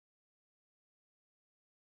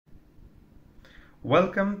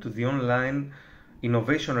Welcome to the online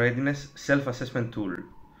Innovation Readiness Self-Assessment Tool.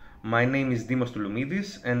 My name is Dimos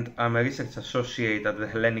Touloumidis and I'm a Research Associate at the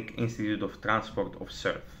Hellenic Institute of Transport of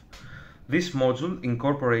CERT. This module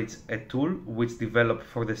incorporates a tool which developed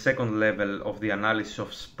for the second level of the analysis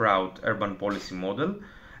of Sprout urban policy model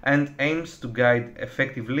and aims to guide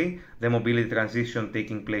effectively the mobility transition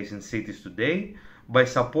taking place in cities today by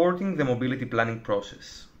supporting the mobility planning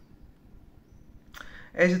process.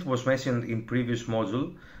 As it was mentioned in previous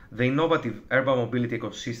module, the innovative urban mobility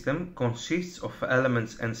ecosystem consists of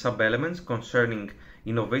elements and sub-elements concerning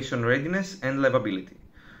innovation readiness and livability.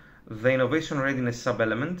 The innovation readiness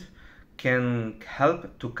sub-element can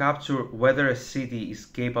help to capture whether a city is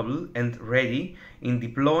capable and ready in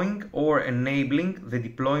deploying or enabling the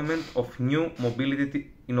deployment of new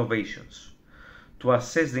mobility innovations. To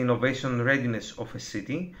assess the innovation readiness of a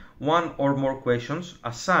city, one or more questions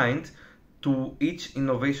assigned to each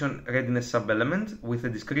innovation readiness sub-element with a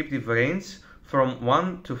descriptive range from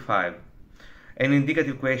 1 to 5. An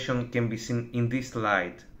indicative question can be seen in this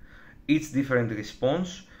slide. Each different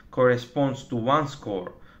response corresponds to one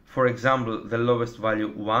score. For example, the lowest value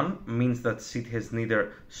 1 means that city has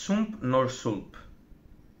neither SUMP nor SULP.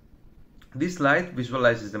 This slide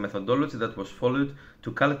visualizes the methodology that was followed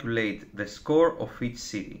to calculate the score of each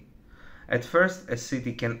city. At first, a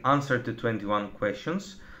city can answer to 21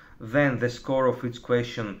 questions. Then the score of each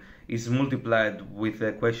question is multiplied with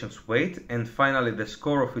the question's weight, and finally the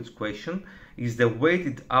score of each question is the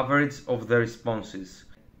weighted average of the responses.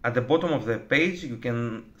 At the bottom of the page you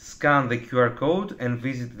can scan the QR code and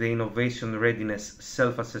visit the Innovation Readiness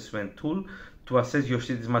Self-Assessment tool to assess your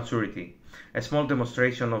city's maturity. A small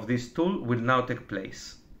demonstration of this tool will now take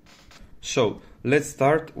place. So, let's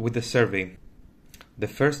start with the survey. The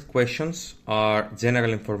first questions are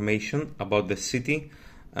general information about the city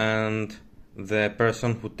and the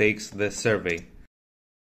person who takes the survey.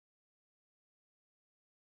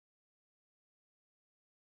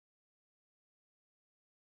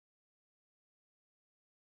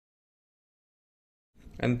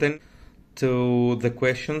 And then to the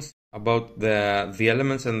questions about the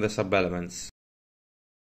elements and the sub-elements.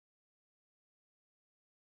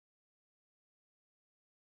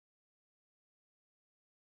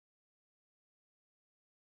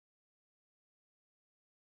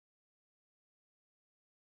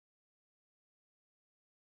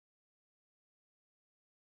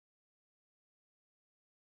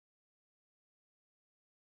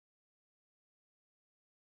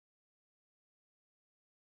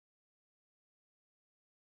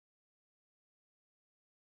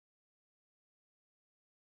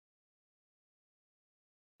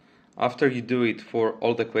 After you do it for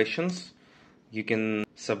all the questions, you can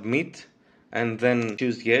submit and then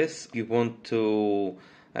choose yes if you want to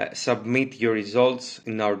submit your results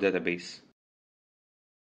in our database.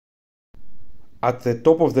 At the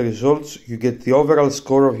top of the results, you get the overall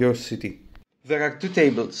score of your city. There are two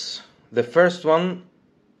tables. The first one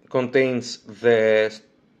contains the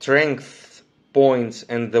strength points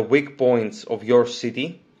and the weak points of your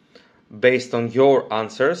city based on your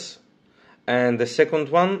answers. And the second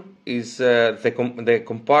one is the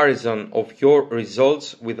comparison of your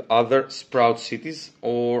results with other Sprout cities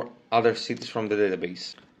or other cities from the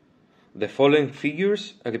database. The following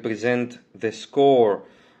figures represent the score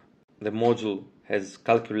the module has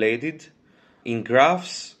calculated in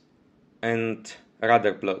graphs and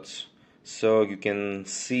radar plots. So you can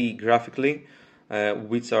see graphically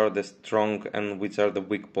which are the strong and which are the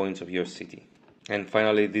weak points of your city. And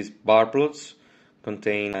finally, these bar plots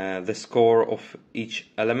contain the score of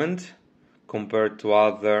each element compared to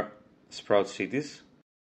other Sprout cities.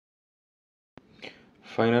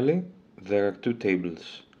 Finally, there are two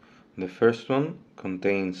tables. The first one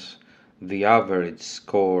contains the average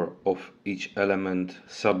score of each element,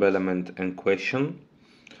 sub-element and question,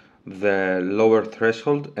 the lower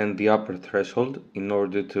threshold and the upper threshold in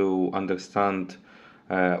order to understand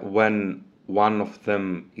when one of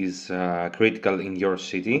them is critical in your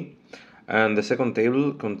city. And the second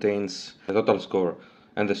table contains the total score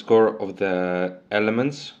and the score of the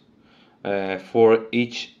elements for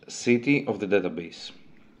each city of the database.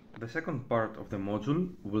 The second part of the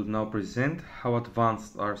module will now present how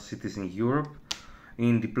advanced are cities in Europe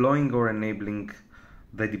in deploying or enabling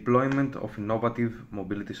the deployment of innovative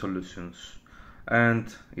mobility solutions.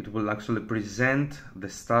 And it will actually present the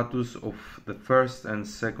status of the first and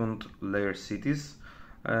second layer cities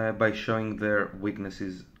by showing their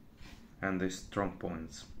weaknesses and the strong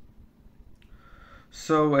points.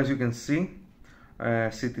 So as you can see,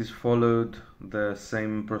 cities followed the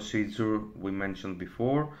same procedure we mentioned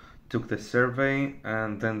before, took the survey,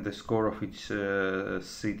 and then the score of each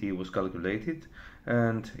city was calculated,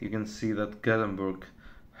 and you can see that Gellenberg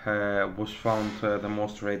was found the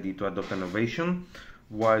most ready to adopt innovation,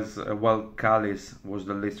 while Callis was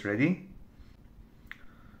the least ready.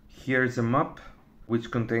 Here is a map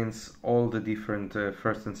which contains all the different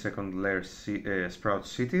first and second layer sprout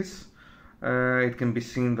cities. It can be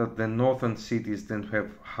seen that the northern cities tend to have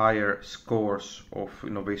higher scores of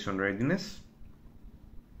innovation readiness.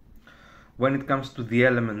 When it comes to the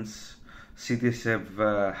elements, cities have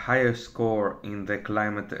a higher score in the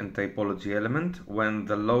climate and typology element, when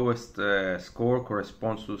the lowest score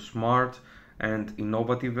corresponds to smart and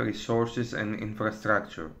innovative resources and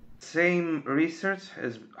infrastructure. Same research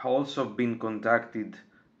has also been conducted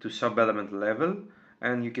to sub-element level,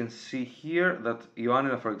 and you can see here that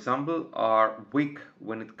Ioannina, for example, are weak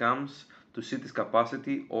when it comes to cities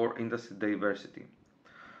capacity or industry diversity.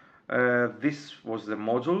 This was the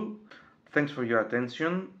module. Thanks for your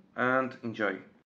attention and enjoy.